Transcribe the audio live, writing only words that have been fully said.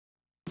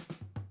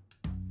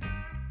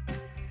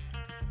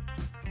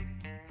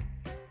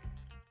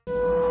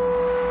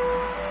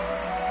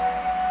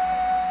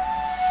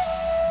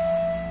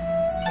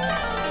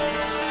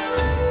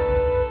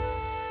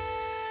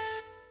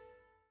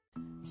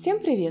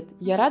привет!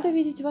 Я рада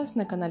видеть вас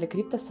на канале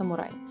Крипто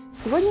Самурай.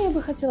 Сегодня я бы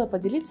хотела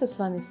поделиться с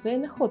вами своей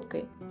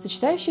находкой,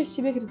 сочетающей в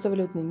себе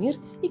криптовалютный мир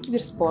и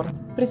киберспорт.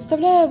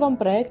 Представляю вам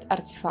проект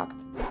ArtyFact.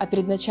 А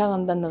перед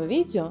началом данного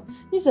видео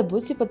не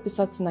забудьте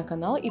подписаться на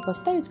канал и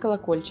поставить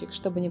колокольчик,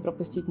 чтобы не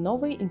пропустить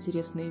новые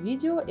интересные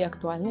видео и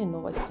актуальные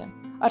новости.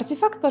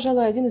 ArtyFact,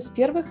 пожалуй, один из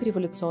первых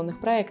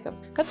революционных проектов,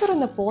 который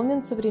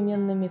наполнен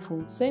современными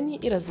функциями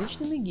и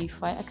различными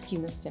GameFi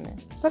активностями.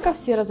 Пока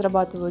все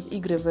разрабатывают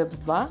игры Web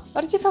 2,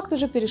 ArtyFact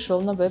уже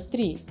перешел на Web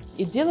 3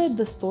 и делает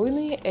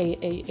достойные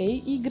AAA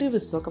игры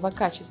высокого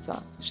качества,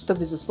 что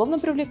безусловно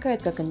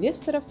привлекает как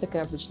инвесторов, так и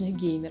обычных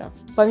геймеров.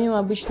 Помимо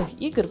обычных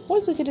игр,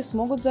 пользователи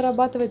смогут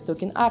зарабатывать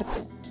токен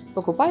ARTY,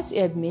 покупать и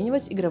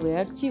обменивать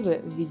игровые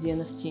активы в виде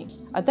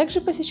NFT, а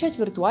также посещать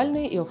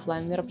виртуальные и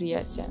офлайн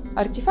мероприятия.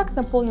 ArtyFact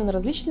наполнен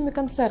различными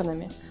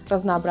концернами,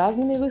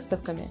 разнообразными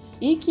выставками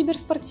и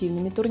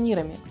киберспортивными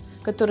турнирами,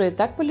 которые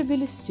так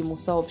полюбились всему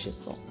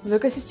сообществу. В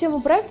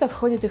экосистему проекта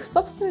входит их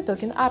собственный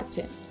токен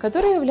ARTY,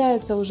 который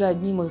является уже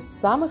одним из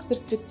самых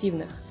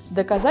перспективных.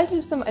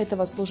 Доказательством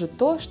этого служит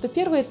то, что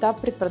первый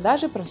этап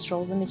предпродажи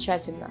прошел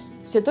замечательно.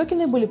 Все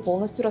токены были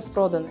полностью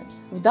распроданы.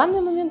 В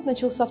данный момент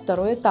начался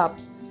второй этап,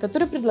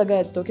 который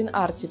предлагает токен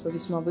ARTY по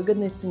весьма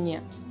выгодной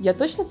цене. Я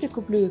точно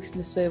прикуплю их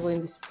для своего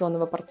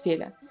инвестиционного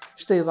портфеля,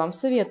 что и вам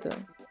советую.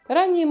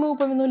 Ранее мы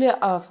упомянули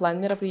о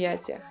офлайн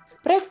мероприятиях.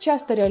 Проект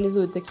часто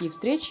реализует такие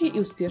встречи и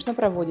успешно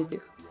проводит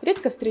их.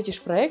 Редко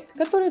встретишь проект,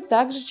 который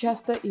также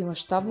часто и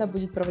масштабно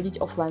будет проводить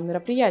офлайн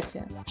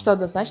мероприятия, что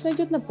однозначно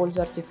идет на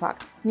пользу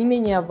ArtyFact. Не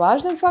менее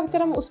важным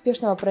фактором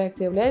успешного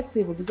проекта является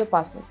его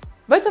безопасность.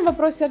 В этом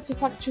вопросе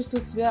ArtyFact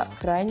чувствует себя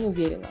крайне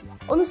уверенно.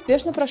 Он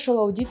успешно прошел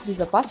аудит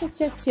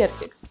безопасности от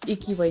Certik и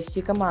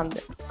KYC команды.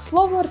 К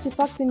слову,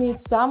 ArtyFact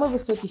имеет самый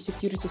высокий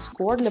security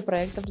score для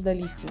проектов до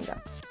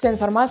листинга. Вся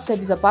информация о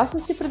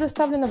безопасности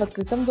предоставлена в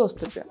открытом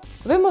доступе.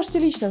 Вы можете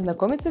лично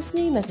ознакомиться с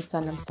ней на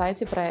официальном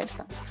сайте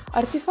проекта.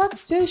 ArtyFact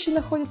все еще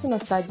находится на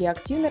стадии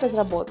активной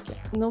разработки,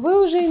 но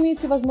вы уже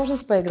имеете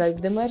возможность поиграть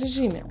в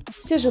демо-режиме.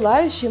 Все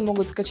желающие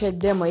могут скачать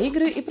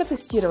демо-игры и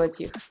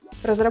протестировать их.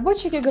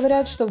 Разработчики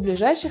говорят, что в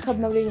ближайших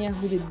обновлениях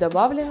будет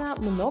добавлено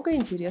много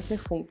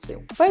интересных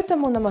функций,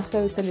 поэтому нам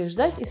остается лишь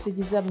ждать и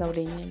следить за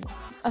обновлениями.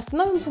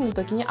 Остановимся на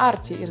токене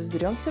ARTY и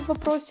разберемся в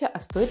вопросе, а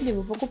стоит ли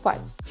его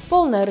покупать.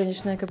 Полная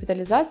рыночная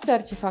капитализация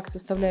ArtyFact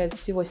составляет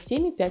всего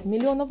 7,5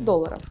 миллионов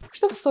долларов,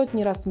 что в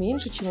сотни раз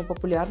меньше, чем у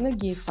популярных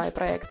GameFi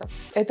проектов.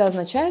 Это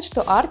означает,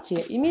 что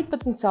ARTY имеет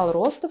потенциал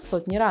роста в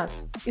сотни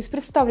раз. Из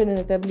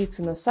представленной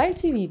таблицы на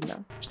сайте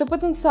видно, что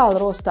потенциал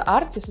роста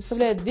ARTY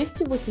составляет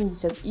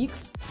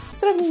 280x в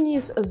сравнении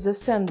с The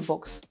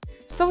Sandbox,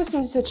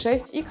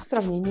 186x в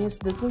сравнении с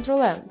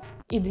Decentraland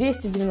и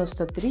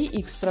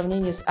 293x в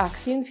сравнении с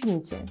Axie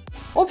Infinity.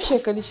 Общее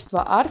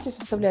количество ARTY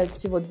составляет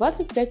всего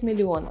 25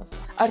 миллионов.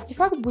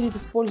 ArtyFact будет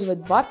использовать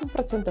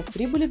 20%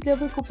 прибыли для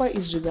выкупа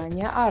и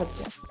сжигания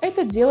ARTY.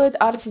 Это делает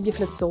ARTY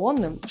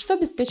дефляционным, что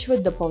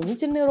обеспечивает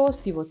дополнительный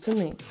рост его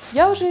цены.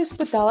 Я уже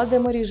испытала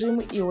демо-режим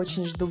и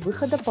очень жду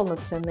выхода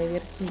полноценной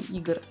версии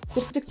игр.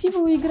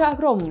 Перспективы у игры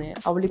огромные,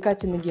 а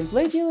увлекательный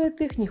геймплей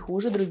делает их не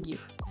хуже других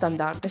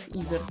стандартных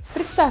игр.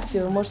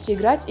 Представьте, вы можете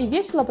играть и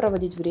весело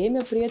проводить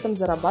время, при этом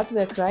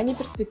зарабатывая крайне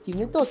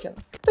перспективный токен.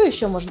 Кто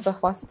еще может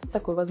похвастаться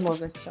такой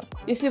возможностью?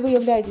 Если вы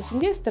являетесь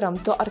инвестором,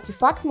 то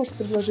ArtyFact может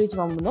предложить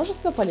вам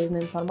множество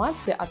полезной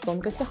информации о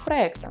тонкостях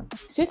проекта.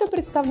 Все это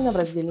представлено в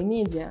разделе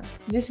 «Медиа».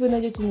 Здесь вы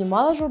найдете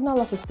немало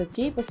журналов и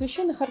статей,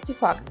 посвященных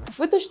ArtyFact.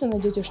 Вы точно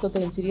найдете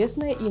что-то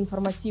интересное и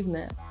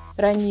информативное.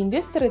 Ранние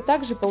инвесторы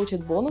также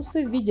получат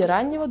бонусы в виде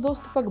раннего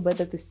доступа к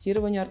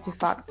бета-тестированию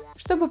ArtyFact.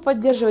 Чтобы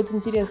поддерживать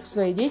интерес к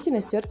своей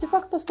деятельности,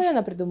 ArtyFact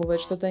постоянно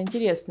придумывает что-то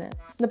интересное.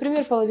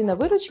 Например, половина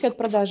выручки от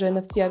продажи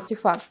NFT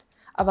ArtyFact,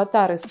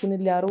 аватары, скины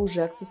для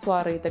оружия,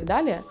 аксессуары и так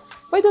далее,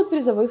 пойдут в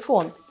призовой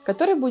фонд,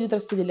 который будет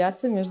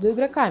распределяться между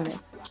игроками,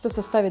 что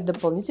составит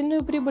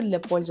дополнительную прибыль для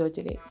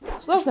пользователей.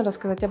 Сложно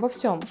рассказать обо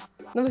всем,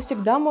 но вы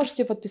всегда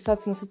можете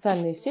подписаться на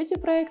социальные сети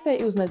проекта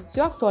и узнать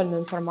всю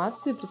актуальную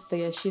информацию и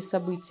предстоящие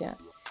события.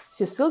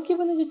 Все ссылки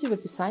вы найдете в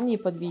описании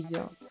под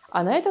видео.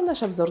 А на этом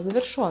наш обзор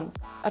завершен.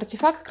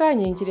 ArtyFact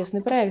крайне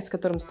интересный проект, с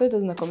которым стоит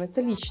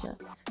ознакомиться лично.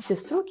 Все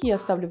ссылки я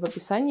оставлю в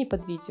описании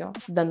под видео.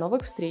 До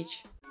новых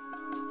встреч!